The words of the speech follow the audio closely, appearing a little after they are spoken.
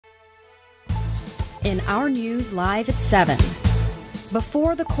in Our News Live at 7.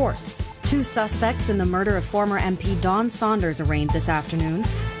 Before the courts, two suspects in the murder of former MP Don Saunders arraigned this afternoon.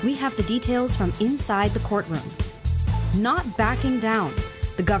 We have the details from inside the courtroom. Not backing down.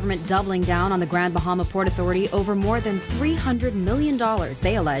 The government doubling down on the Grand Bahama Port Authority over more than $300 million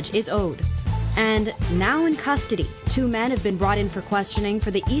they allege is owed. And now in custody, two men have been brought in for questioning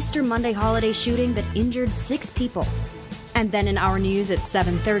for the Easter Monday holiday shooting that injured 6 people. And then in Our News at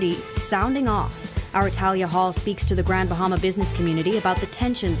 7:30, sounding off, our Talia Hall speaks to the Grand Bahama business community about the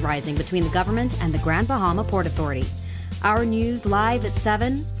tensions rising between the government and the Grand Bahama Port Authority. Our News Live at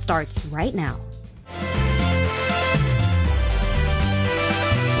 7 starts right now.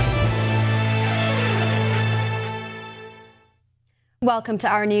 Welcome to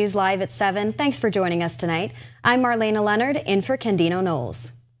Our News Live at 7. Thanks for joining us tonight. I'm Marlena Leonard, in for Candino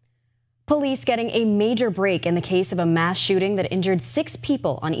Knowles. Police getting a major break in the case of a mass shooting that injured 6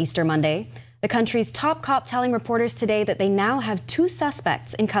 people on Easter Monday. The country's top cop telling reporters today that they now have 2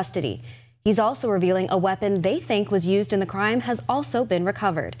 suspects in custody. He's also revealing a weapon they think was used in the crime has also been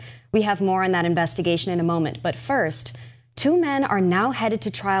recovered. We have more on that investigation in a moment, but first, 2 men are now headed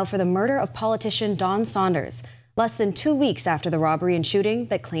to trial for the murder of politician Don Saunders, less than 2 weeks after the robbery and shooting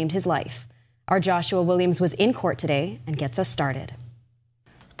that claimed his life. Our Joshua Williams was in court today and gets us started.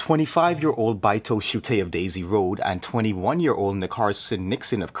 25-year-old Baito Shute of Daisy Road and 21-year-old Nicarson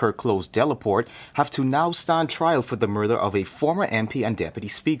Nixon of Kirk Close, Delaport have to now stand trial for the murder of a former MP and Deputy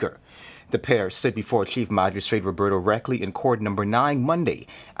Speaker. The pair stood before Chief Magistrate Roberto Reckley in Court Number 9 Monday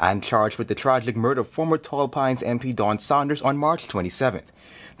and charged with the tragic murder of former Tall Pines MP Don Saunders on March 27th.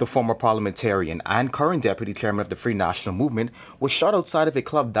 The former parliamentarian and current deputy chairman of the Free National Movement was shot outside of a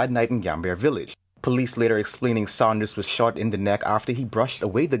club that night in Gambier Village. Police later explaining Saunders was shot in the neck after he brushed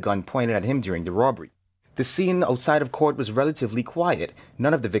away the gun pointed at him during the robbery. The scene outside of court was relatively quiet.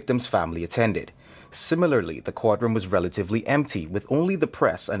 None of the victim's family attended. Similarly, the courtroom was relatively empty, with only the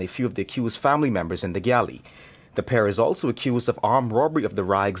press and a few of the accused family members in the galley. The pair is also accused of armed robbery of the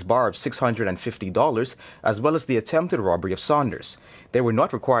Rags bar of $650, as well as the attempted robbery of Saunders. They were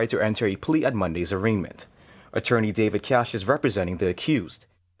not required to enter a plea at Monday's arraignment. Attorney David Cash is representing the accused.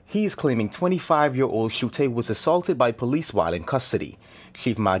 He is claiming 25-year-old Shute was assaulted by police while in custody.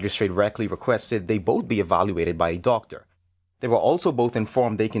 Chief Magistrate Reckley requested they both be evaluated by a doctor. They were also both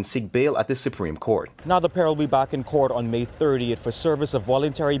informed they can seek bail at the Supreme Court. Now the pair will be back in court on May 30th for service of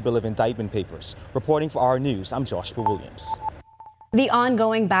voluntary bill of indictment papers. Reporting for Our News, I'm Joshua Williams. The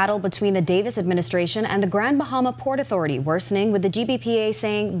ongoing battle between the Davis administration and the Grand Bahama Port Authority worsening, with the GBPA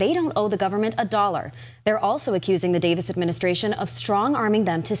saying they don't owe the government $1. They're also accusing the Davis administration of strong-arming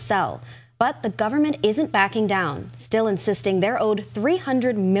them to sell. But the government isn't backing down, still insisting they're owed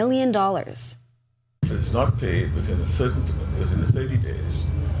 $300 million. If it's not paid within the 30 days,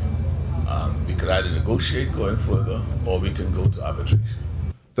 we could either negotiate going further or we can go to arbitration.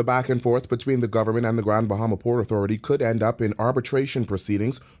 The back and forth between the government and the Grand Bahama Port Authority could end up in arbitration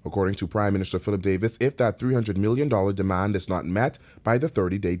proceedings, according to Prime Minister Philip Davis, if that $300 million demand is not met by the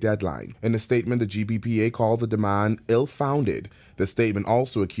 30-day deadline. In a statement, the GBPA called the demand ill-founded. The statement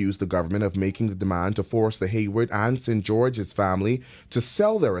also accused the government of making the demand to force the Hayward and St. George's family to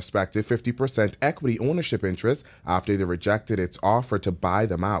sell their respective 50% equity ownership interests after they rejected its offer to buy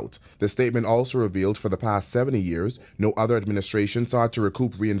them out. The statement also revealed for the past 70 years, no other administration sought to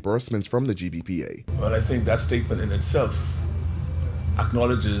recoup reimbursements from the GBPA. Well, I think that statement in itself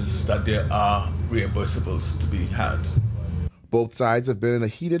acknowledges that there are reimbursables to be had. Both sides have been in a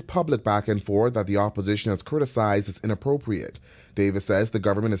heated public back and forth that the opposition has criticized as inappropriate. Davis says the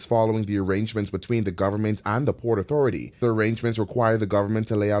government is following the arrangements between the government and the Port Authority. The arrangements require the government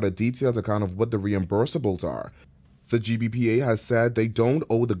to lay out a detailed account of what the reimbursables are. The GBPA has said they don't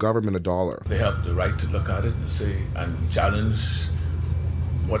owe the government $1. They have the right to look at it and say and challenge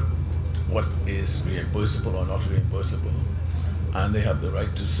what is reimbursable or not reimbursable. And they have the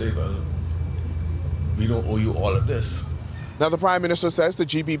right to say, well, we don't owe you all of this. Now, the Prime Minister says the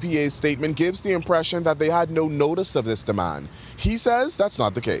GBPA's statement gives the impression that they had no notice of this demand. He says that's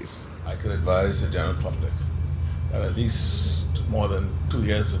not the case. I could advise the general public that at least more than 2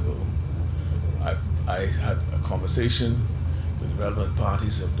 years ago, I had a conversation with the relevant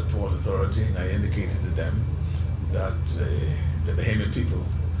parties of the Port Authority, and I indicated to them that the Bahamian people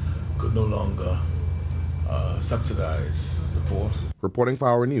could no longer subsidize the port. Reporting for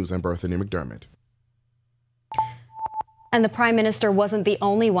Our News, I'm Berthany McDermott. And the Prime Minister wasn't the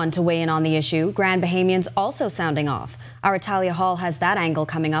only one to weigh in on the issue. Grand Bahamians also sounding off. Our Talia Hall has that angle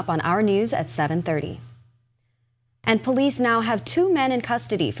coming up on Our News at 7:30. And police now have 2 men in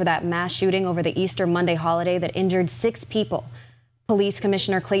custody for that mass shooting over the Easter Monday holiday that injured 6 people. Police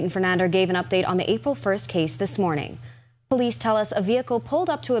Commissioner Clayton Fernander gave an update on the April 1st case this morning. Police tell us a vehicle pulled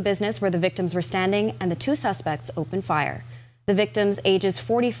up to a business where the victims were standing and the two suspects opened fire. The victims, ages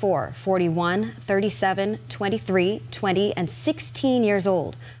 44, 41, 37, 23, 20, and 16 years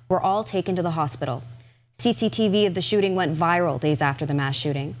old, were all taken to the hospital. CCTV of the shooting went viral days after the mass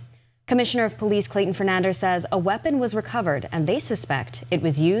shooting. Commissioner of Police Clayton Fernander says a weapon was recovered and they suspect it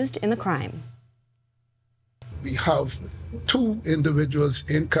was used in the crime. We have 2 individuals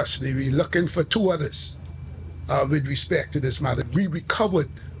in custody. We're looking for 2 others with respect to this matter. We recovered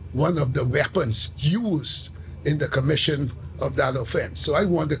one of the weapons used in the commission of that offense. So I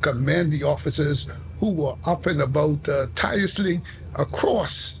want to commend the officers who were up and about tirelessly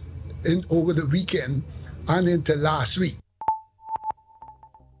across over the weekend and into last week.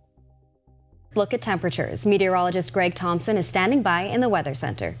 Look at temperatures. Meteorologist Greg Thompson is standing by in the Weather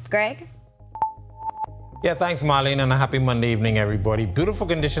Center. Greg? Yeah, thanks, Marlene, and a happy Monday evening, everybody. Beautiful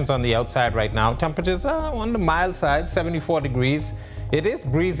conditions on the outside right now. Temperatures are on the mild side, 74 degrees. It is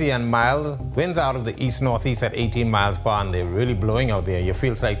breezy and mild. Winds out of the east-northeast at 18 miles per hour, and they're really blowing out there. Your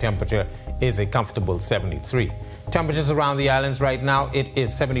feels like temperature is a comfortable 73. Temperatures around the islands right now, it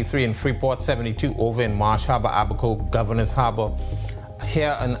is 73 in Freeport, 72 over in Marsh Harbor, Abaco, Governor's Harbor.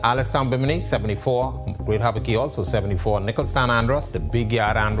 Here in Alistown, Bimini, 74. Great Harbor Key also 74. Nicholstown, Andros, the Big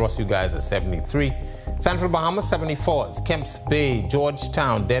Yard, Andros, you guys are 73. Central Bahamas, 74s. Kemps Bay,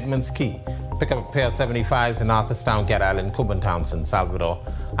 Georgetown, Deadman's Key. Pick up a pair of 75s in Arthurstown, Cat Island, Cuban Town, San Salvador.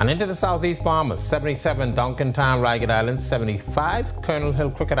 And into the southeast Bahamas, 77 Duncantown, Ragged Island, 75 Colonel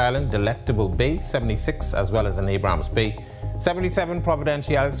Hill, Crooked Island, Delectable Bay, 76, as well as in Abrams Bay. 77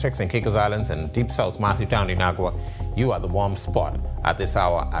 Providenciales, Tricks and Caicos Islands, and deep south Matthewtown, Inagua. You are the warm spot at this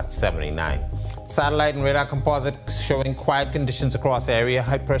hour at 79. Satellite and radar composite showing quiet conditions across the area.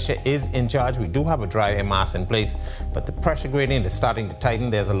 High pressure is in charge. We do have a dry air mass in place, but the pressure gradient is starting to tighten.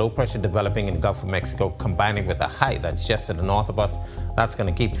 There's a low pressure developing in the Gulf of Mexico, combining with a high that's just to the north of us. That's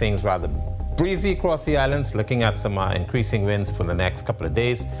going to keep things rather breezy across the islands, looking at some increasing winds for the next couple of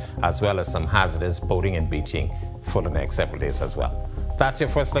days, as well as some hazardous boating and beaching for the next several days as well. That's your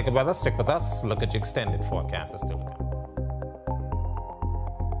first look at weather. Stick with us. Look at your extended forecast. Still to come.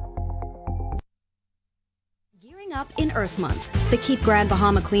 Gearing up in Earth Month, the Keep Grand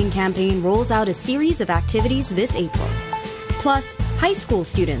Bahama Clean campaign rolls out a series of activities this April. Plus, high school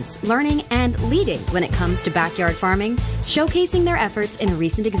students learning and leading when it comes to backyard farming, showcasing their efforts in a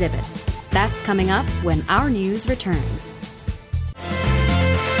recent exhibit. That's coming up when Our News returns.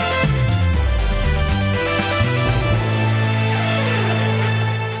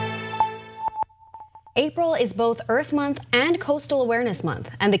 April is both Earth Month and Coastal Awareness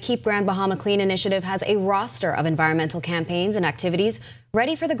Month, and the Keep Grand Bahama Clean initiative has a roster of environmental campaigns and activities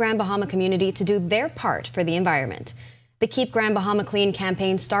ready for the Grand Bahama community to do their part for the environment. The Keep Grand Bahama Clean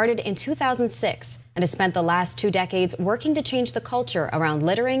campaign started in 2006 and has spent the last 2 decades working to change the culture around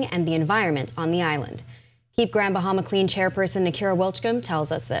littering and the environment on the island. Keep Grand Bahama Clean chairperson Nakira Welchcomb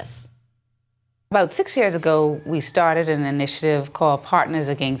tells us this. About 6 years ago, we started an initiative called Partners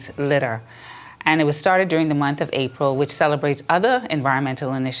Against Litter. And it was started during the month of April, which celebrates other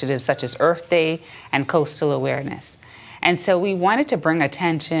environmental initiatives such as Earth Day and Coastal Awareness. And so we wanted to bring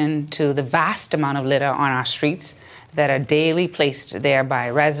attention to the vast amount of litter on our streets that are daily placed there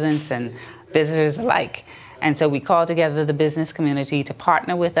by residents and visitors alike. And so we called together the business community to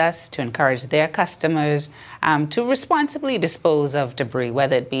partner with us to encourage their customers to responsibly dispose of debris,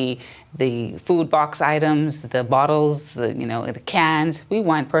 whether it be the food box items, the bottles, the cans. We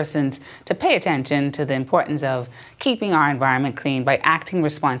want persons to pay attention to the importance of keeping our environment clean by acting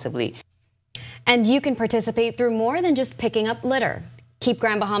responsibly. And you can participate through more than just picking up litter. Keep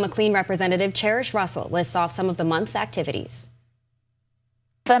Grand Bahama Clean representative Cherish Russell lists off some of the month's activities.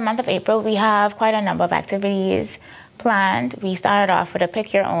 For the month of April, we have quite a number of activities planned. We started off with a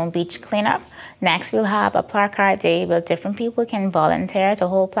pick your own beach cleanup. Next, we'll have a placard day where different people can volunteer to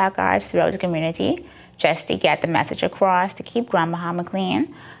hold placards throughout the community just to get the message across to keep Grand Bahama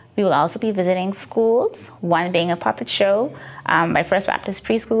clean. We will also be visiting schools, one being a puppet show by First Baptist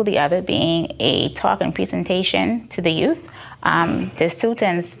Preschool, the other being a talk and presentation to the youth. This to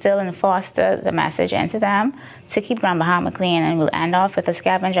instill and foster the message into them to keep Grand Bahama clean, and we'll end off with a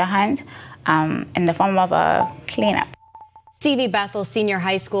scavenger hunt in the form of a cleanup. CV Bethel Senior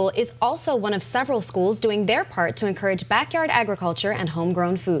High School is also one of several schools doing their part to encourage backyard agriculture and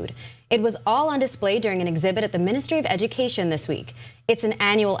homegrown food. It was all on display during an exhibit at the Ministry of Education this week. It's an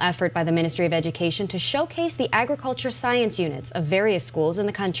annual effort by the Ministry of Education to showcase the agriculture science units of various schools in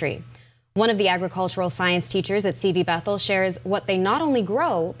the country. One of the agricultural science teachers at CV Bethel shares what they not only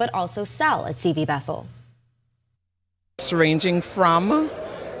grow, but also sell at CV Bethel. crops ranging from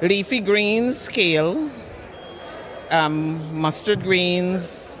leafy greens, kale, mustard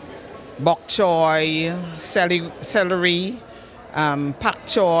greens, bok choy, celery, pak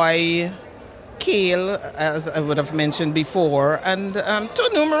choy, kale, as I would have mentioned before, and too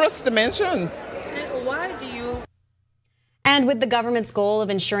numerous to mention. Why do you... And with the government's goal of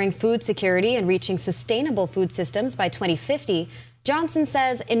ensuring food security and reaching sustainable food systems by 2050, Johnson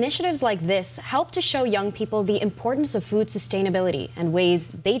says initiatives like this help to show young people the importance of food sustainability and ways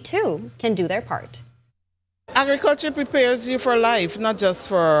they too can do their part. Agriculture prepares you for life, not just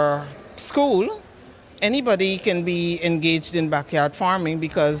for school. Anybody can be engaged in backyard farming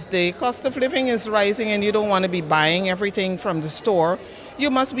because the cost of living is rising and you don't want to be buying everything from the store.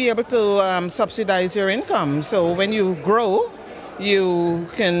 You must be able to subsidize your income. So when you grow, you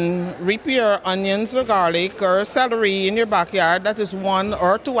can reap your onions or garlic or celery in your backyard. That is 1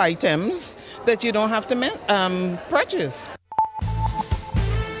 or 2 items that you don't have to purchase.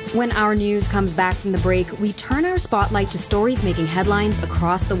 When Our News comes back from the break, we turn our spotlight to stories making headlines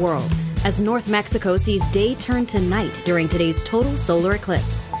across the world as North Mexico sees day turn to night during today's total solar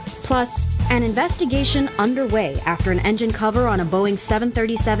eclipse. Plus, an investigation underway after an engine cover on a Boeing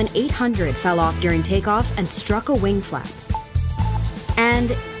 737-800 fell off during takeoff and struck a wing flap.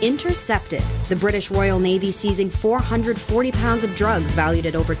 And Intercepted, the British Royal Navy seizing 440 pounds of drugs valued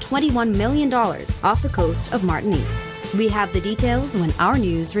at over $21 million off the coast of Martinique. We have the details when Our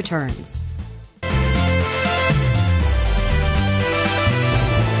News returns.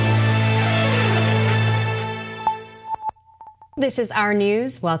 This is Our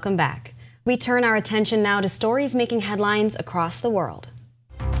News. Welcome back. We turn our attention now to stories making headlines across the world.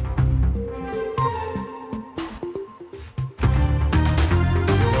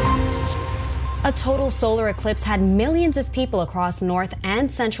 A total solar eclipse had millions of people across North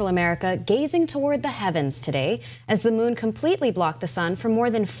and Central America gazing toward the heavens today as the moon completely blocked the sun for more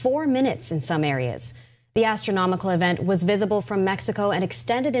than 4 minutes in some areas. The astronomical event was visible from Mexico and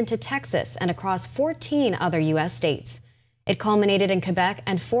extended into Texas and across 14 other U.S. states. It culminated in Quebec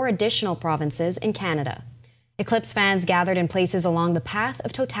and 4 additional provinces in Canada. Eclipse fans gathered in places along the path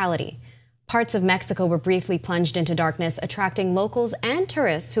of totality. Parts of Mexico were briefly plunged into darkness, attracting locals and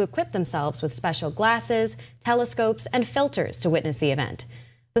tourists who equipped themselves with special glasses, telescopes, and filters to witness the event.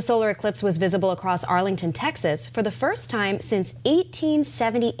 The solar eclipse was visible across Arlington, Texas, for the first time since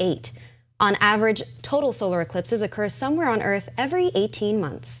 1878. On average, total solar eclipses occur somewhere on Earth every 18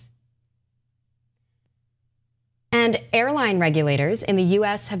 months. And airline regulators in the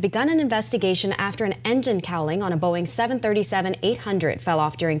U.S. have begun an investigation after an engine cowling on a Boeing 737-800 fell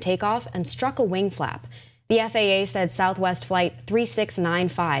off during takeoff and struck a wing flap. The FAA said Southwest Flight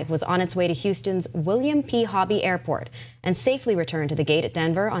 3695 was on its way to Houston's William P. Hobby Airport and safely returned to the gate at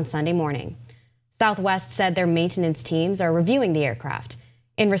Denver on Sunday morning. Southwest said their maintenance teams are reviewing the aircraft.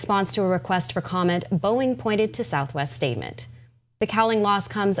 In response to a request for comment, Boeing pointed to Southwest's statement. The cowling loss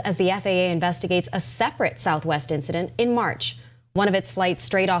comes as the FAA investigates a separate Southwest incident in March. One of its flights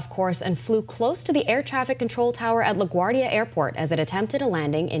strayed off course and flew close to the air traffic control tower at LaGuardia Airport as it attempted a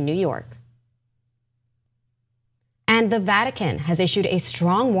landing in New York. And the Vatican has issued a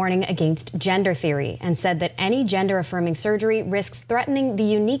strong warning against gender theory and said that any gender-affirming surgery risks threatening the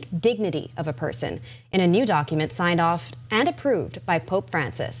unique dignity of a person in a new document signed off and approved by Pope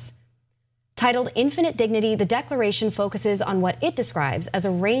Francis. Titled Infinite Dignity, the declaration focuses on what it describes as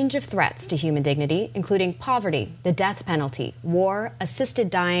a range of threats to human dignity, including poverty, the death penalty, war,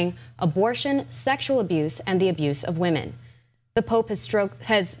 assisted dying, abortion, sexual abuse, and the abuse of women. The Pope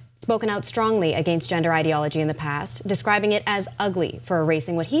has spoken out strongly against gender ideology in the past, describing it as ugly for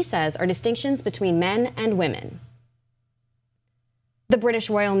erasing what he says are distinctions between men and women. The British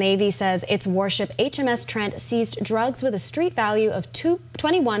Royal Navy says its warship HMS Trent seized drugs with a street value of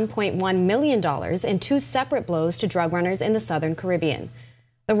 $21.1 million in 2 separate blows to drug runners in the southern Caribbean.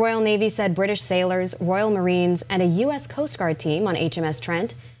 The Royal Navy said British sailors, Royal Marines, and a U.S. Coast Guard team on HMS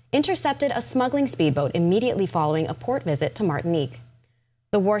Trent intercepted a smuggling speedboat immediately following a port visit to Martinique.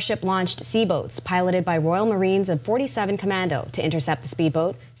 The warship launched seaboats piloted by Royal Marines and 47 Commando to intercept the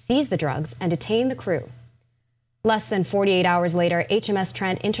speedboat, seize the drugs, and detain the crew. Less than 48 hours later, HMS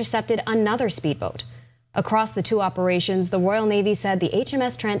Trent intercepted another speedboat. Across the 2 operations, the Royal Navy said the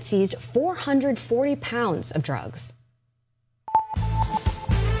HMS Trent seized 440 pounds of drugs.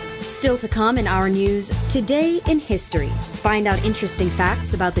 Still to come in Our News, Today in History. Find out interesting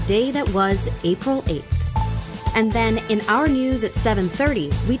facts about the day that was April 8th. And then in Our News at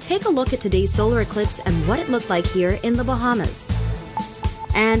 7:30, we take a look at today's solar eclipse and what it looked like here in the Bahamas.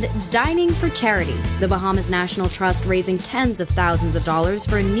 And Dining for Charity, the Bahamas National Trust raising tens of thousands of dollars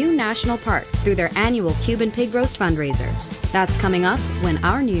for a new national park through their annual Cuban pig roast fundraiser. That's coming up when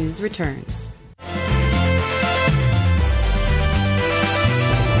Our News returns.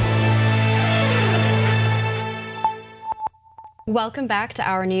 Welcome back to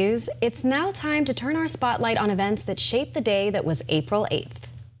Our News. It's now time to turn our spotlight on events that shaped the day that was April 8th.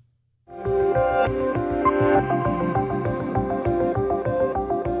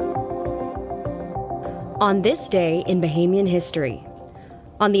 On this day in Bahamian history.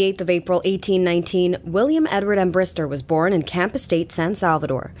 On the 8th of April, 1819, William Edward Embrister was born in Camp Estate, San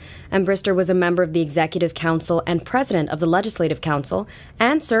Salvador. Embrister was a member of the Executive Council and President of the Legislative Council,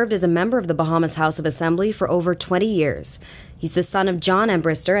 and served as a member of the Bahamas House of Assembly for over 20 years. He's the son of John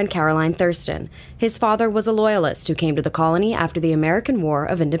Embrister and Caroline Thurston. His father was a loyalist who came to the colony after the American War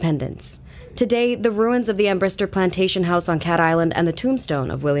of Independence. Today, the ruins of the Embrister Plantation House on Cat Island and the tombstone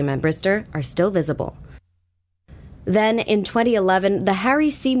of William Embrister are still visible. Then, in 2011, the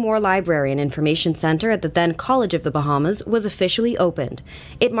Harry C. Moore Library and Information Center at the then College of the Bahamas was officially opened.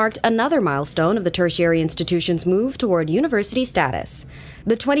 It marked another milestone of the tertiary institution's move toward university status.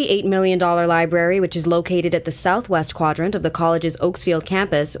 The $28 million library, which is located at the southwest quadrant of the college's Oaksfield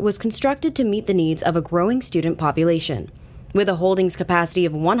campus, was constructed to meet the needs of a growing student population. With a holdings capacity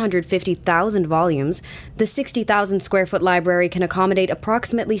of 150,000 volumes, the 60,000 square foot library can accommodate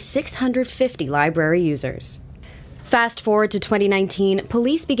approximately 650 library users. Fast forward to 2019,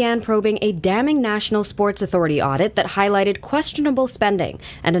 police began probing a damning National Sports Authority audit that highlighted questionable spending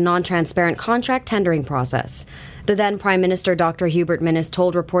and a non-transparent contract tendering process. The then Prime Minister Dr. Hubert Minnis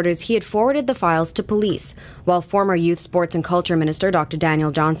told reporters he had forwarded the files to police, while former Youth, Sports and Culture Minister Dr.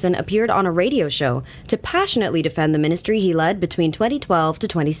 Daniel Johnson appeared on a radio show to passionately defend the ministry he led between 2012 to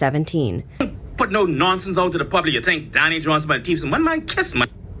 2017. Put no nonsense out to the public. You think Danny Johnson might teach him? One man kiss man.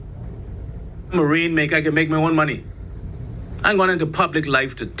 I'm a rainmaker. I can make my own money. I'm going into public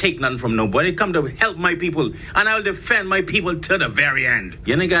life to take nothing from nobody. I come to help my people, and I'll defend my people to the very end.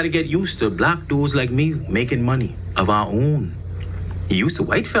 You ain't got to get used to black dudes like me making money of our own. You used to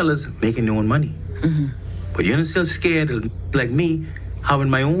white fellas making their own money. But you're still scared of like me having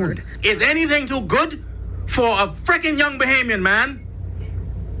my own. Is anything too good for a freaking young Bahamian, man?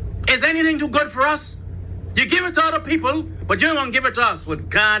 Is anything too good for us? You give it to other people, but you don't want to give it to us. With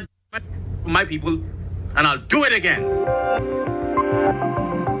God, my people, and I'll do it again.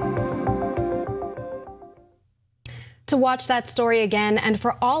 To watch that story again and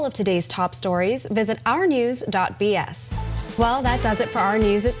for all of today's top stories, visit ournews.bs. Well, that does it for Our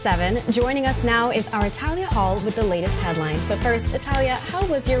News at 7. Joining us now is our Italia Hall with the latest headlines. But first, Italia, how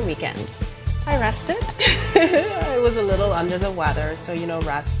was your weekend? I rested. I was a little under the weather, so,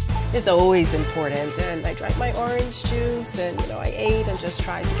 rest is always important. And I drank my orange juice and, I ate and just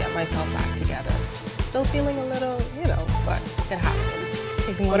tried to get myself back together. Still feeling a little, but it happens.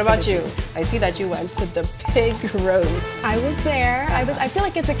 What about you? I see that you went to the pig roast. I was there. I feel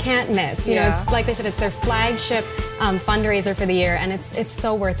like it's a can't miss. It's like they said, it's their flagship fundraiser for the year, and it's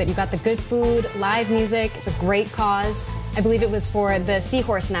so worth it. You got the good food, live music. It's a great cause. I believe it was for the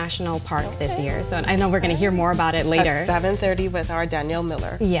Seahorse National Park this year, so I know we're going to hear more about it later. At 7:30 with our Danielle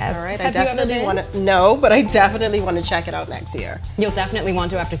Miller. Yes. All right. I definitely want to. No, but I definitely want to check it out next year. You'll definitely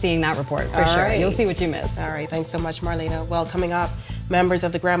want to after seeing that report, for sure. Right. You'll see what you missed. All right. Thanks so much, Marlena. Well, coming up, members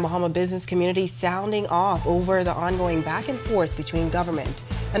of the Grand Bahama business community sounding off over the ongoing back and forth between government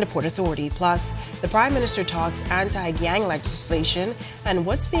and the Port Authority. Plus, the Prime Minister talks anti-gang legislation and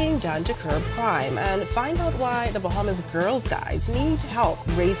what's being done to curb crime. And find out why the Bahamas Girls Guides need help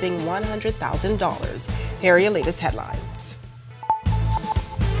raising $100,000. Here are your latest headlines.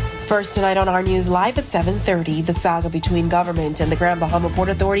 First tonight on Our News Live at 7:30, the saga between government and the Grand Bahama Port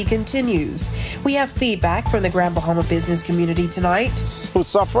Authority continues. We have feedback from the Grand Bahama business community tonight. Who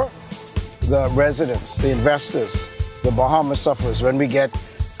suffer? The residents, the investors, the Bahama sufferers when we get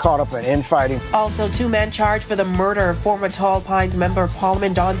caught up in infighting. Also, 2 men charged for the murder of former Tall Pines Member of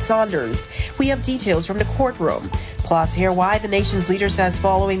Parliament Don Saunders. We have details from the courtroom. Plus, hear why the nation's leader says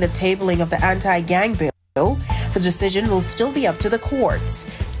following the tabling of the anti-gang bill, the decision will still be up to the courts.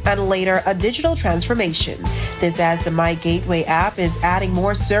 And later, a digital transformation. This as the My Gateway app is adding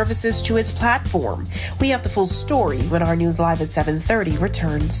more services to its platform. We have the full story when Our News Live at 7:30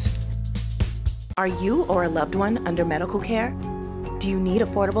 returns. Are you or a loved one under medical care? Do you need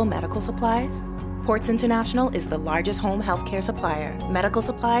affordable medical supplies? Ports International is the largest home healthcare supplier. Medical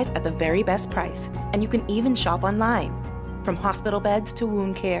supplies at the very best price. And you can even shop online. From hospital beds to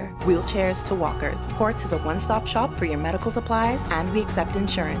wound care, wheelchairs to walkers, Ports is a one-stop shop for your medical supplies, and we accept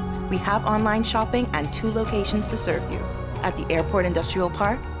insurance. We have online shopping and 2 locations to serve you. at the Airport Industrial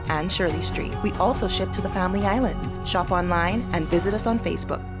Park and Shirley Street. We also ship to the Family Islands. Shop online and visit us on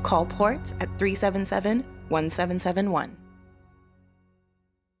Facebook. Call Ports at 377-1771.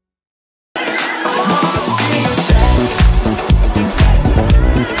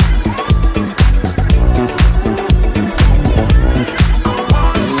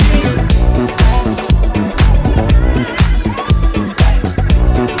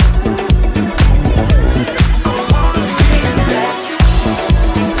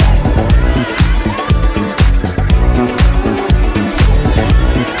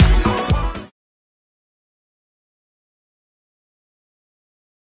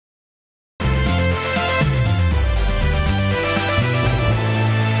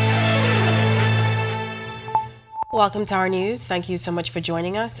 Welcome to our news. Thank you so much for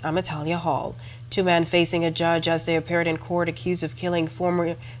joining us. I'm Atalia Hall. Two men facing a judge as they appeared in court accused of killing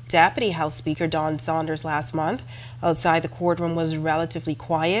former Deputy House Speaker Don Saunders last month. Outside the courtroom was relatively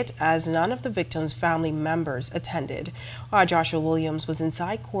quiet as none of the victims' family members attended. Our Joshua Williams was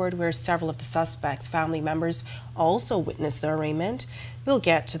inside court where several of the suspects' family members also witnessed the arraignment. We'll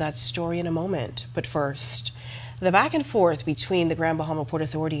get to that story in a moment, but first, the back and forth between the Grand Bahama Port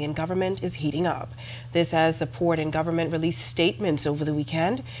Authority and government is heating up. This as the port and government released statements over the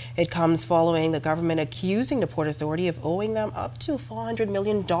weekend. It comes following the government accusing the Port Authority of owing them up to $400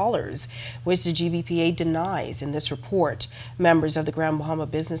 million, which the GBPA denies in this report. Members of the Grand Bahama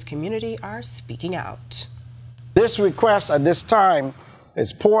business community are speaking out. This request at this time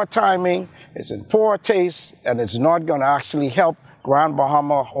is poor timing, it's in poor taste, and it's not going to actually help Grand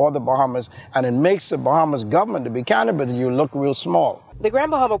Bahama or the Bahamas, and it makes the Bahamas government, to be candid with you, look real small. The Grand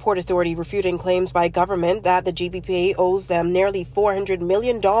Bahama Port Authority refuting claims by government that the GBPA owes them nearly $400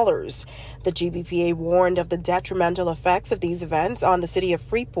 million. The GBPA warned of the detrimental effects of these events on the city of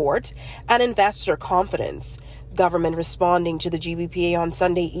Freeport and investor confidence. Government responding to the GBPA on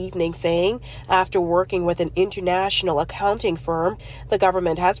Sunday evening saying, after working with an international accounting firm, the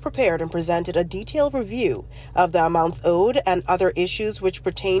government has prepared and presented a detailed review of the amounts owed and other issues which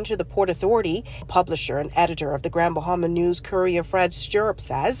pertain to the Port Authority. Publisher and editor of the Grand Bahama News Courier, Fred Stirrup,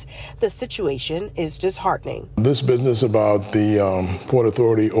 says the situation is disheartening. This business about the Port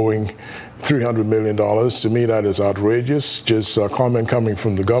Authority owing $300 million, to me that is outrageous. Just a comment coming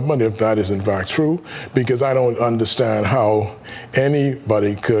from the government, if that is in fact true, because I don't understand how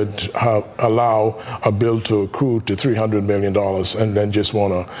anybody could allow a bill to accrue to $300 million and then just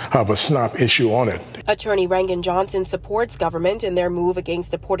want to have a snap issue on it. Attorney Rangan Johnson supports government in their move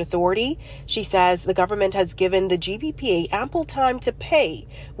against the Port Authority. She says the government has given the GBPA ample time to pay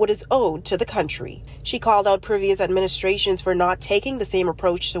what is owed to the country. She called out previous administrations for not taking the same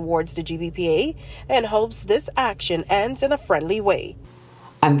approach towards the GBPA and hopes this action ends in a friendly way.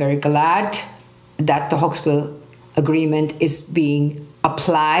 I'm very glad that the Hawksbill Agreement is being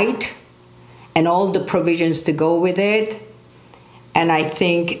applied and all the provisions to go with it. And I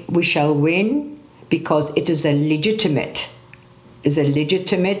think we shall win because it is a legitimate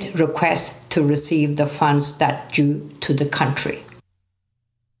request to receive the funds that due to the country.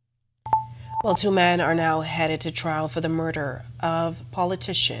 Well, two men are now headed to trial for the murder of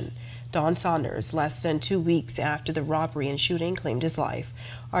politician Don Saunders less than 2 weeks after the robbery and shooting claimed his life.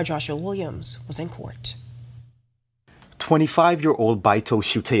 Our Joshua Williams was in court. 25-year-old Baito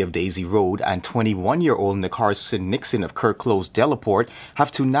Shute of Daisy Road and 21-year-old Nakarson Nixon of Kirk Close, Delaport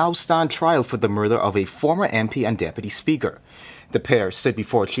have to now stand trial for the murder of a former MP and Deputy Speaker. The pair stood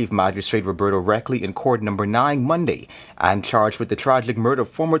before Chief Magistrate Roberto Reckley in Court Number 9 Monday and charged with the tragic murder of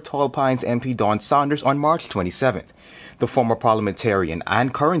former Tall Pines MP Don Saunders on March 27th. The former parliamentarian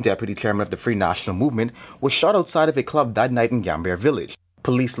and current Deputy Chairman of the Free National Movement was shot outside of a club that night in Gambier Village.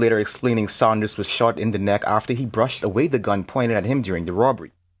 Police later explaining Saunders was shot in the neck after he brushed away the gun pointed at him during the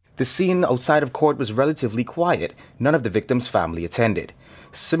robbery. The scene outside of court was relatively quiet. None of the victim's family attended.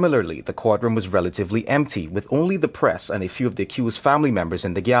 Similarly, the courtroom was relatively empty, with only the press and a few of the accused family members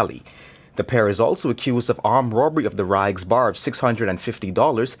in the galley. The pair is also accused of armed robbery of the Riggs bar of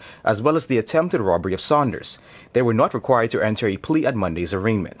 $650, as well as the attempted robbery of Saunders. They were not required to enter a plea at Monday's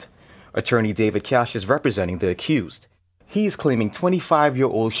arraignment. Attorney David Cash is representing the accused. He is claiming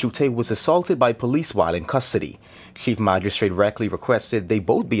 25-year-old Shute was assaulted by police while in custody. Chief Magistrate Reckley requested they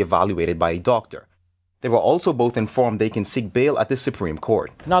both be evaluated by a doctor. They were also both informed they can seek bail at the Supreme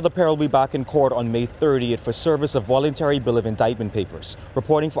Court. Now the pair will be back in court on May 30th for service of voluntary bill of indictment papers.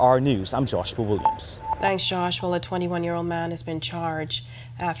 Reporting for Our News, I'm Joshua Williams. Thanks, Josh. Well, a 21-year-old man has been charged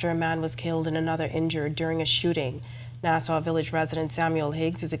after a man was killed and another injured during a shooting. Nassau Village resident Samuel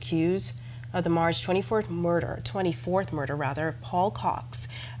Higgs is accused of the March 24th murder of Paul Cox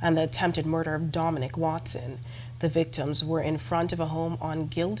and the attempted murder of Dominic Watson. The victims were in front of a home on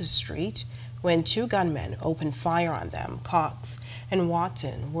Gilda Street when two gunmen opened fire on them. Cox and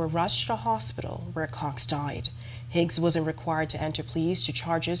Watson were rushed to a hospital where Cox died. Higgs wasn't required to enter pleas to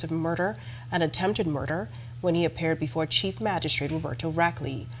charges of murder and attempted murder when he appeared before Chief Magistrate Roberto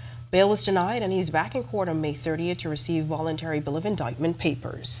Rackley. Bail was denied and he's back in court on May 30th to receive voluntary bill of indictment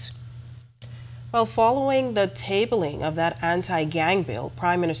papers. Well, following the tabling of that anti-gang bill,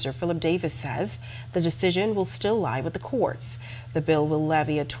 Prime Minister Philip Davis says the decision will still lie with the courts. The bill will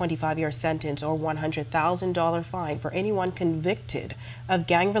levy a 25-year sentence or $100,000 fine for anyone convicted of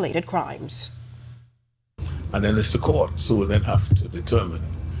gang-related crimes. And then it's the courts who will then have to determine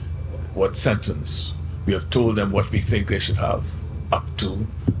what sentence. We have told them what we think they should have, up to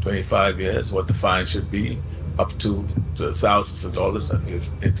 25 years, what the fine should be, up to the thousands of dollars,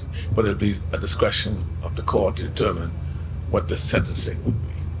 but it'll be a discretion of the court to determine what the sentencing would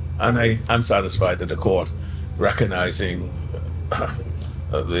be. And I'm satisfied that the court, recognizing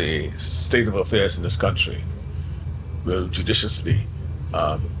the state of affairs in this country, will judiciously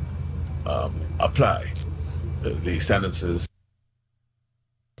apply the sentences.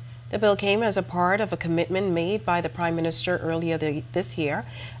 The bill came as a part of a commitment made by the Prime Minister earlier this year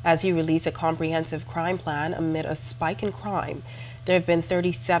as he released a comprehensive crime plan amid a spike in crime. There have been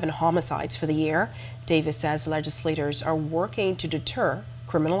 37 homicides for the year. Davis says legislators are working to deter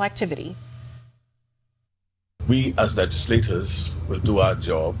criminal activity. We as legislators will do our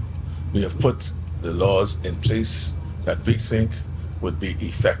job. We have put the laws in place that we think would be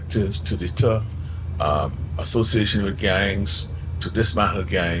effective to deter association with gangs, to dismantle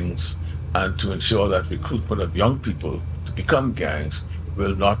gangs, and to ensure that recruitment of young people to become gangs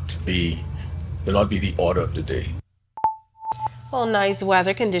will not be the order of the day. Well, nice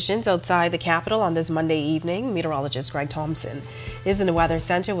weather conditions outside the capital on this Monday evening. Meteorologist Greg Thompson is in the Weather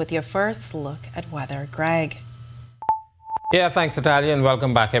Center with your first look at weather. Greg. Yeah, thanks, Natalia, and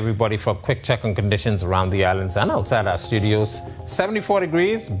welcome back, everybody, for a quick check on conditions around the islands and outside our studios. 74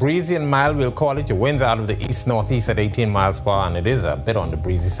 degrees, breezy and mild, we'll call it. Your winds out of the east-northeast at 18 miles per hour, and it is a bit on the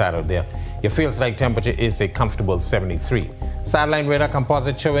breezy side out there. Your feels-like temperature is a comfortable 73. Satellite radar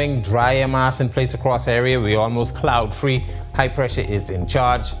composite showing dry air mass in place across the area. We're almost cloud-free. High pressure is in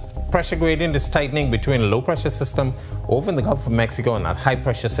charge. Pressure gradient is tightening between a low-pressure system over in the Gulf of Mexico and that high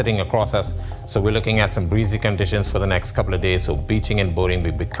pressure sitting across us. So we're looking at some breezy conditions for the next couple of days. So beaching and boating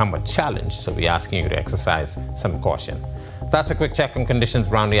will become a challenge. So we're asking you to exercise some caution. That's a quick check on conditions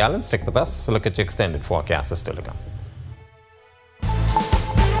around the island. Stick with us. A look at your extended forecast is still to come.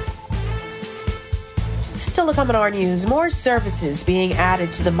 Still to come on our news, more services being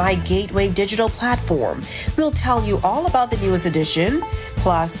added to the My Gateway digital platform. We'll tell you all about the newest edition.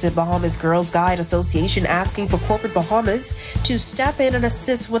 Plus, the Bahamas Girls Guide Association asking for corporate Bahamas to step in and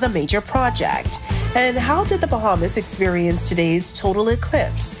assist with a major project. And how did the Bahamas experience today's total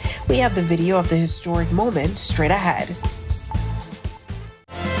eclipse? We have the video of the historic moment straight ahead.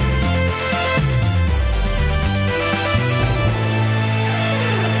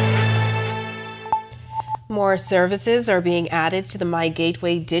 More services are being added to the My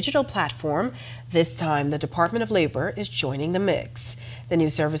Gateway digital platform. This time, the Department of Labor is joining the mix. The new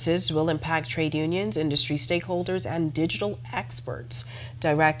services will impact trade unions, industry stakeholders, and digital experts.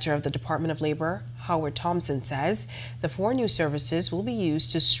 Director of the Department of Labor, Howard Thompson, says the 4 new services will be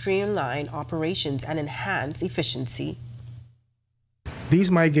used to streamline operations and enhance efficiency. These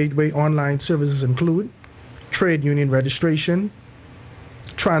My Gateway online services include trade union registration,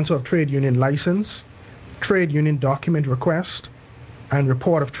 transfer of trade union license, trade union document request, and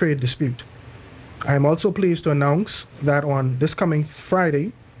report of trade dispute. I am also pleased to announce that on this coming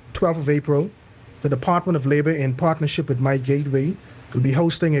Friday, 12th of April, the Department of Labor, in partnership with My Gateway, will be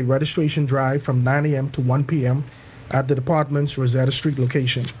hosting a registration drive from 9 a.m. to 1 p.m. at the department's Rosetta Street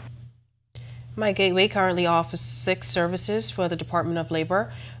location. My Gateway currently offers 6 services for the Department of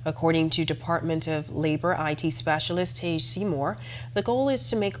Labor. According to Department of Labor IT specialist Tage Seymour, the goal is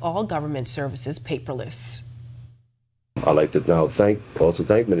to make all government services paperless. I'd like to now also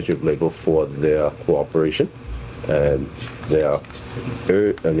thank Ministry of Labor for their cooperation and their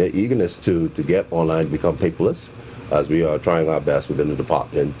eagerness to get online to become paperless, as we are trying our best within the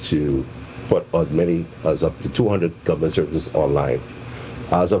department to put as many as up to 200 government services online.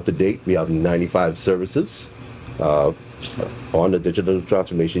 As of to date, we have 95 services on the digital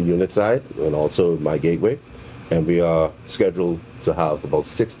transformation unit side and also My Gateway, and we are scheduled to have about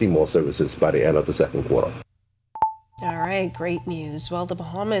 60 more services by the end of the second quarter. All right, great news. Well, the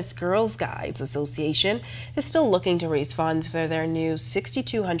Bahamas Girls Guides Association is still looking to raise funds for their new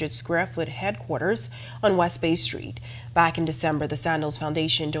 6,200 square foot headquarters on West Bay Street. Back in December, the Sandals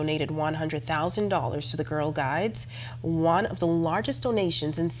Foundation donated $100,000 to the Girl Guides, one of the largest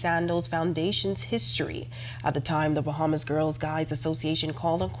donations in Sandals Foundation's history. At the time, the Bahamas Girls Guides Association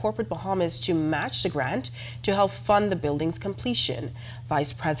called on corporate Bahamas to match the grant to help fund the building's completion.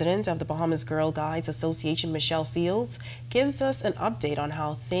 Vice President of the Bahamas Girl Guides Association, Michelle Fields, gives us an update on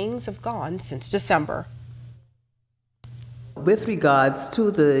how things have gone since December. With regards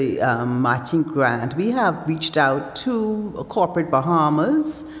to the matching grant, we have reached out to corporate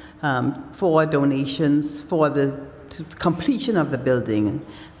Bahamas for donations for the completion of the building.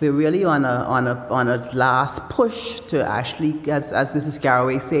 We're really on a last push to actually, as Mrs.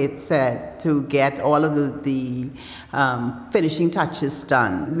 Garraway said, to get all of the finishing touches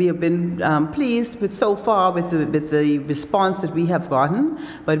done. We have been pleased with so far with the response that we have gotten,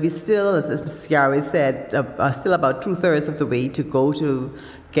 but we still, as Mrs. Garraway said, are still about 2/3 of the way to go to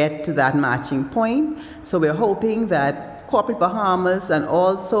get to that matching point. So we're hoping that corporate Bahamas and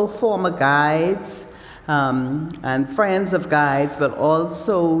also former guides and friends of guides will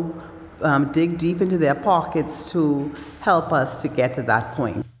also dig deep into their pockets to help us to get to that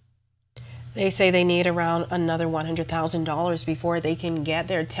point. They say they need around another $100,000 before they can get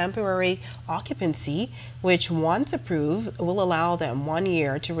their temporary occupancy, which, once approved, will allow them 1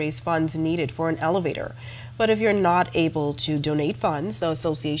 year to raise funds needed for an elevator. But if you're not able to donate funds, the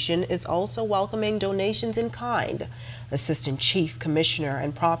association is also welcoming donations in kind. Assistant Chief Commissioner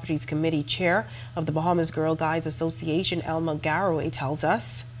and Properties Committee Chair of the Bahamas Girl Guides Association, Elma Garraway, tells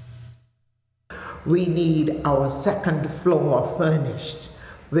us, we need our second floor furnished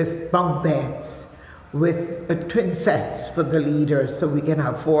with bunk beds, with twin sets for the leaders, so we can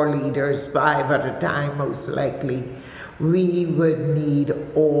have 4 leaders, 5 at a time most likely. We would need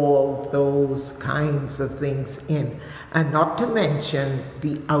all those kinds of things in, and not to mention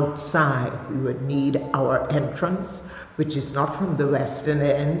the outside. We would need our entrance, which is not from the western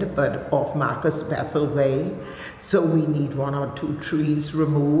end, but off Marcus Bethel Way. So we need 1 or 2 trees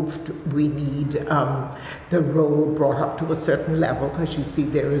removed. We need the road brought up to a certain level, because you see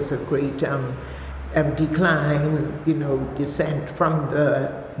there is a great decline, descent from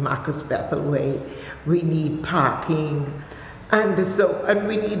the Marcus Bethel Way. We need parking, and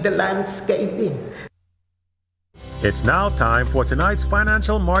we need the landscaping. It's now time for tonight's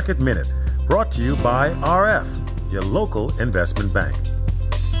Financial Market Minute, brought to you by RF, your local investment bank.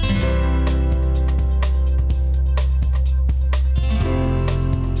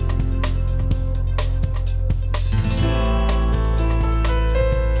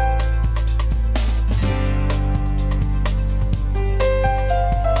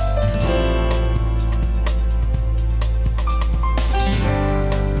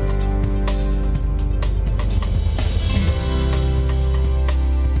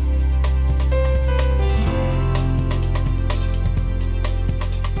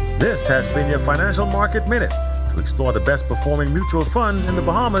 This has been your Financial Market Minute. To explore the best performing mutual funds in the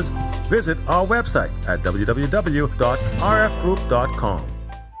Bahamas, visit our website at www.rfgroup.com.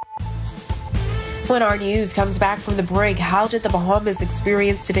 When our news comes back from the break, how did the Bahamas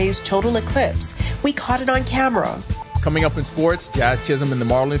experience today's total eclipse? We caught it on camera. Coming up in sports, Jazz Chisholm and the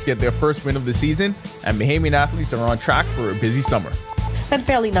Marlins get their first win of the season, and Bahamian athletes are on track for a busy summer. And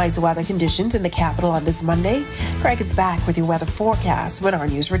fairly nice weather conditions in the capital on this Monday. Craig is back with your weather forecast when our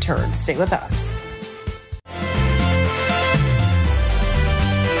news returns. Stay with us.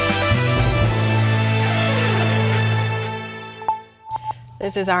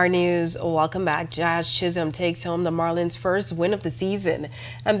 This is our news. Welcome back. Jazz Chisholm takes home the Marlins' first win of the season,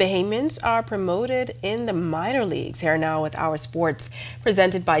 and Bahamians are promoted in the minor leagues. Here now with our sports,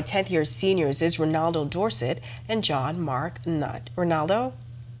 presented by 10th year seniors, is Ronaldo Dorset and John Mark Nutt. Ronaldo?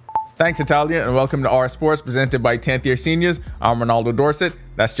 Thanks, Italia, and welcome to our sports, presented by 10th year seniors. I'm Ronaldo Dorset.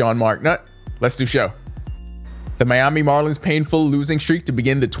 That's John Mark Nutt. Let's do show. The Miami Marlins' painful losing streak to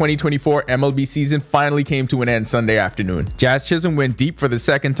begin the 2024 MLB season finally came to an end Sunday afternoon. Jazz Chisholm went deep for the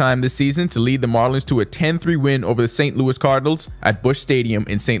second time this season to lead the Marlins to a 10-3 win over the St. Louis Cardinals at Busch Stadium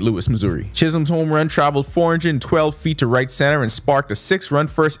in St. Louis, Missouri. Chisholm's home run traveled 412 feet to right center and sparked a 6-run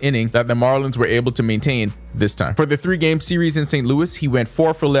first inning that the Marlins were able to maintain this time. For the 3-game series in St. Louis, he went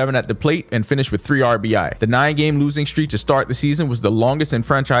 4 for 11 at the plate and finished with 3 RBI. The 9-game losing streak to start the season was the longest in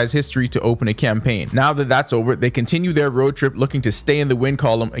franchise history to open a campaign. Now that that's over, they they continue their road trip looking to stay in the win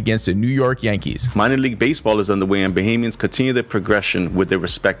column against the New York Yankees. Minor League Baseball is underway and Bahamians continue their progression with their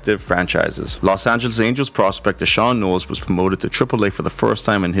respective franchises. Los Angeles Angels prospect Deshaun Knowles was promoted to AAA for the first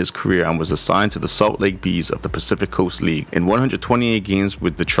time in his career and was assigned to the Salt Lake Bees of the Pacific Coast League. In 128 games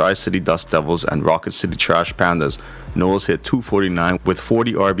with the Tri-City Dust Devils and Rocket City Trash Pandas, Knowles hit .249 with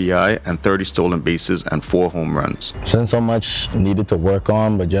 40 RBI and 30 stolen bases and 4 home runs. Since so much needed to work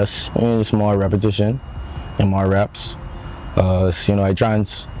on, but just more repetition and more reps. I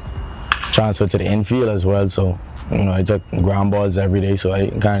transferred to the infield as well, so I took ground balls every day, so I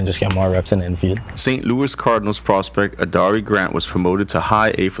kind of just get more reps in the infield. St. Louis Cardinals prospect Adari Grant was promoted to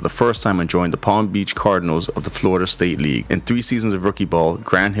High A for the first time and joined the Palm Beach Cardinals of the Florida State League. In 3 seasons of rookie ball,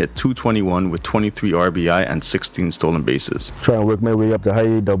 Grant hit .221 with 23 RBI and 16 stolen bases. Try and work my way up to High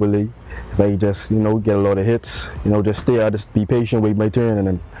A, Double A. If I just, get a lot of hits, just stay out, just be patient, wait my turn, and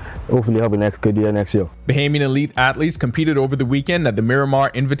then hopefully have a good year next year. Bahamian elite athletes competed over the weekend at the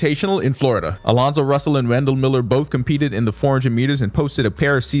Miramar Invitational in Florida. Alonzo Russell and Wendell Miller both competed in the 400 meters and posted a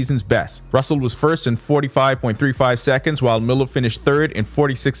pair of season's best. Russell was first in 45.35 seconds, while Miller finished third in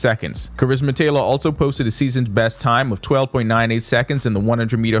 46 seconds. Charisma Taylor also posted a season's best time of 12.98 seconds in the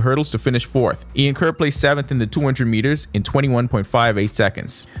 100-meter hurdles to finish fourth. Ian Kerr placed 7th in the 200 meters in 21.58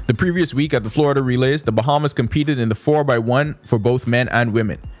 seconds. The previous week at the Florida Relays, the Bahamas competed in the 4x1 for both men and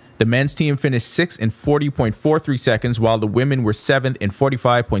women. The men's team finished 6th in 40.43 seconds, while the women were 7th in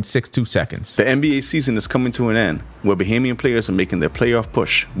 45.62 seconds. The NBA season is coming to an end, where Bahamian players are making their playoff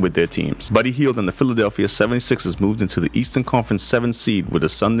push with their teams. Buddy Hield and the Philadelphia 76ers moved into the Eastern Conference 7th seed with a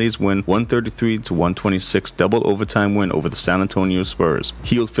Sunday's win 133-126 double overtime win over the San Antonio Spurs.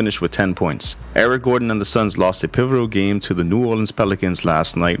 Hield finished with 10 points. Eric Gordon and the Suns lost a pivotal game to the New Orleans Pelicans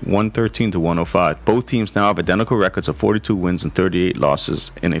last night, 113-105. Both teams now have identical records of 42 wins and 38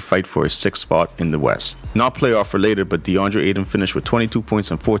 losses in a fight for a 6th spot in the West. Not playoff related, but DeAndre Ayton finished with 22 points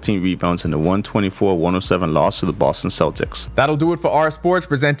and 14 rebounds in a 124-107 loss to the Boston Celtics. That'll do it for our sports,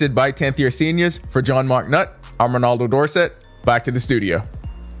 presented by 10th year seniors. For John Mark Nutt, I'm Ronaldo Dorset. Back to the studio.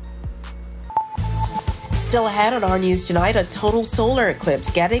 Still ahead on our news tonight, a total solar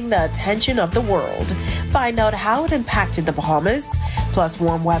eclipse getting the attention of the world. Find out how it impacted the Bahamas, plus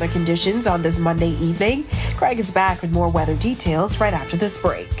warm weather conditions on this Monday evening. Greg is back with more weather details right after this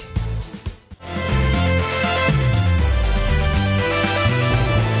break.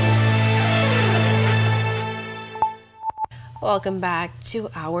 Welcome back to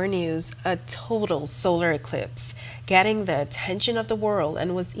Our News. A total solar eclipse getting the attention of the world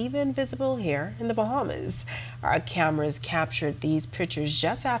and was even visible here in the Bahamas. Our cameras captured these pictures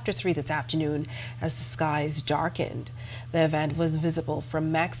just after 3 this afternoon as the skies darkened. The event was visible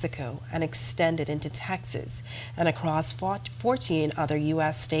from Mexico and extended into Texas and across 14 other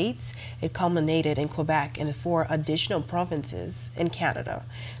U.S. states. It culminated in Quebec and 4 additional provinces in Canada.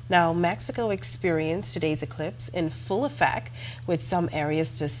 Now, Mexico experienced today's eclipse in full effect, with some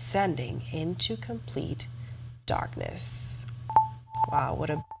areas descending into complete darkness. Wow, what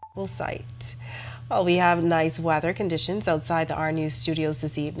a beautiful sight. Well, we have nice weather conditions outside the Our News studios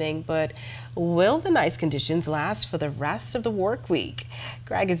this evening, but will the nice conditions last for the rest of the work week?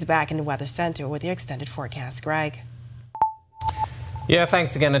 Greg is back in the Weather Center with your extended forecast. Greg. Yeah,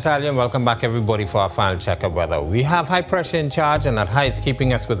 thanks again, Natalia, and welcome back, everybody, for our final check of weather. We have high pressure in charge, and that high is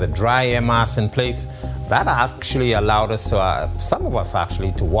keeping us with a dry air mass in place. That actually allowed us, some of us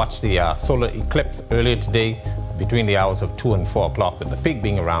actually, to watch the solar eclipse earlier today between the hours of 2 and 4 o'clock, with the peak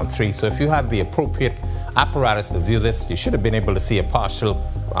being around 3. So if you had the appropriate apparatus to view this, you should have been able to see a partial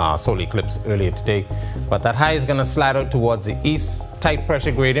solar eclipse earlier today. But that high is going to slide out towards the east, tight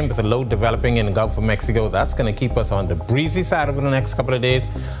pressure gradient with a low developing in the Gulf of Mexico. That's going to keep us on the breezy side over the next couple of days.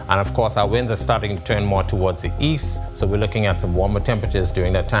 And of course, our winds are starting to turn more towards the east, so we're looking at some warmer temperatures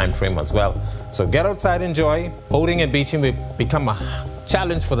during that time frame as well. So get outside, enjoy. Boating and beaching will become a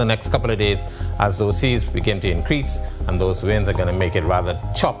challenge for the next couple of days as those seas begin to increase and those winds are going to make it rather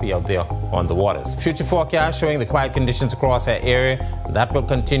choppy out there on the waters. Future forecast showing the quiet conditions across our area. That will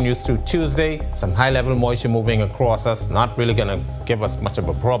continue through Tuesday. Some high level moisture moving across us, not really going to give us much of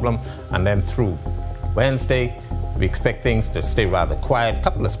a problem. And then through Wednesday, we expect things to stay rather quiet. A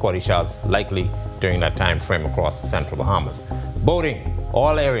couple of spotty showers likely during that time frame across the central Bahamas. Boating,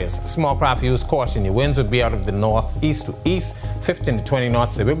 all areas, small craft use caution. Your winds will be out of the northeast to east, 15 to 20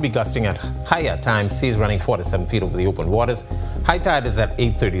 knots. They will be gusting at higher times, seas running 4 to 7 feet over the open waters. High tide is at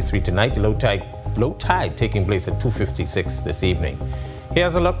 8:33 tonight. Low tide taking place at 2:56 this evening.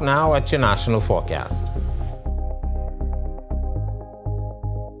 Here's a look now at your national forecast.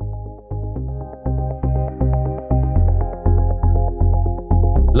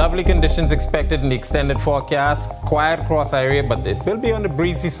 Lovely conditions expected in the extended forecast. Quiet across our area, but it will be on the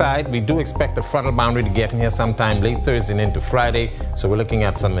breezy side. We do expect the frontal boundary to get in here sometime late Thursday and into Friday. So we're looking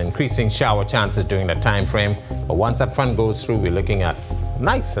at some increasing shower chances during that time frame. But once that front goes through, we're looking at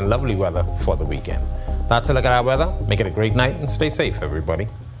nice and lovely weather for the weekend. That's a look at our weather. Make it a great night and stay safe, everybody.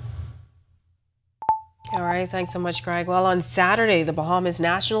 All right, thanks so much, Greg. Well, on Saturday, the Bahamas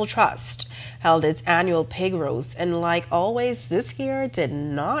National Trust held its annual pig roast, and like always, this year did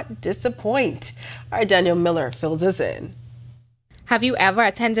not disappoint. Our Daniel Miller fills us in. Have you ever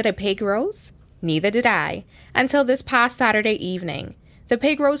attended a pig roast? Neither did I, until this past Saturday evening. The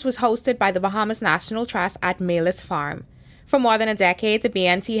pig roast was hosted by the Bahamas National Trust at Malis Farm. For more than a decade, the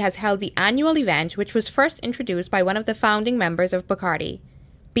BNT has held the annual event, which was first introduced by one of the founding members of Bacardi.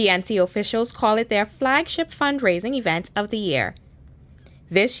 BNT officials call it their flagship fundraising event of the year.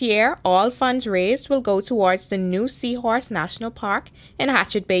 This year, all funds raised will go towards the new Seahorse National Park in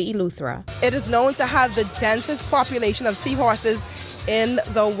Hatchet Bay, Eleuthera. It is known to have the densest population of seahorses in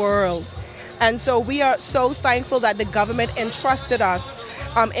the world. And so we are so thankful that the government entrusted us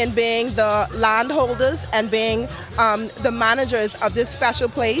in being the landholders and being the managers of this special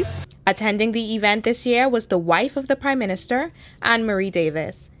place. Attending the event this year was the wife of the Prime Minister, Anne-Marie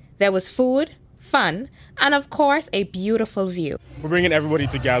Davis. There was food, fun, and of course, a beautiful view. We're bringing everybody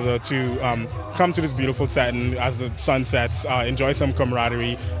together to come to this beautiful setting as the sun sets, enjoy some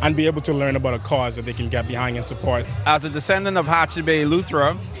camaraderie, and be able to learn about a cause that they can get behind and support. As a descendant of Hatchet Bay,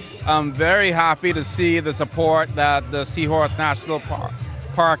 Eleuthera, I'm very happy to see the support that the Seahorse National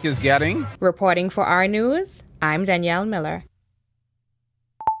Park is getting. Reporting for Our News, I'm Danielle Miller.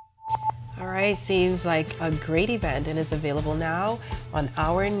 All right, seems like a great event, and it's available now on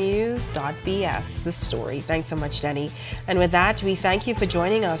ournews.bs, the story. Thanks so much, Denny. And with that, we thank you for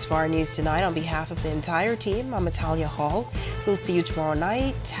joining us for our news tonight. On behalf of the entire team, I'm Natalia Hall. We'll see you tomorrow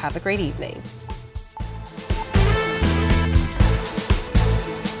night. Have a great evening.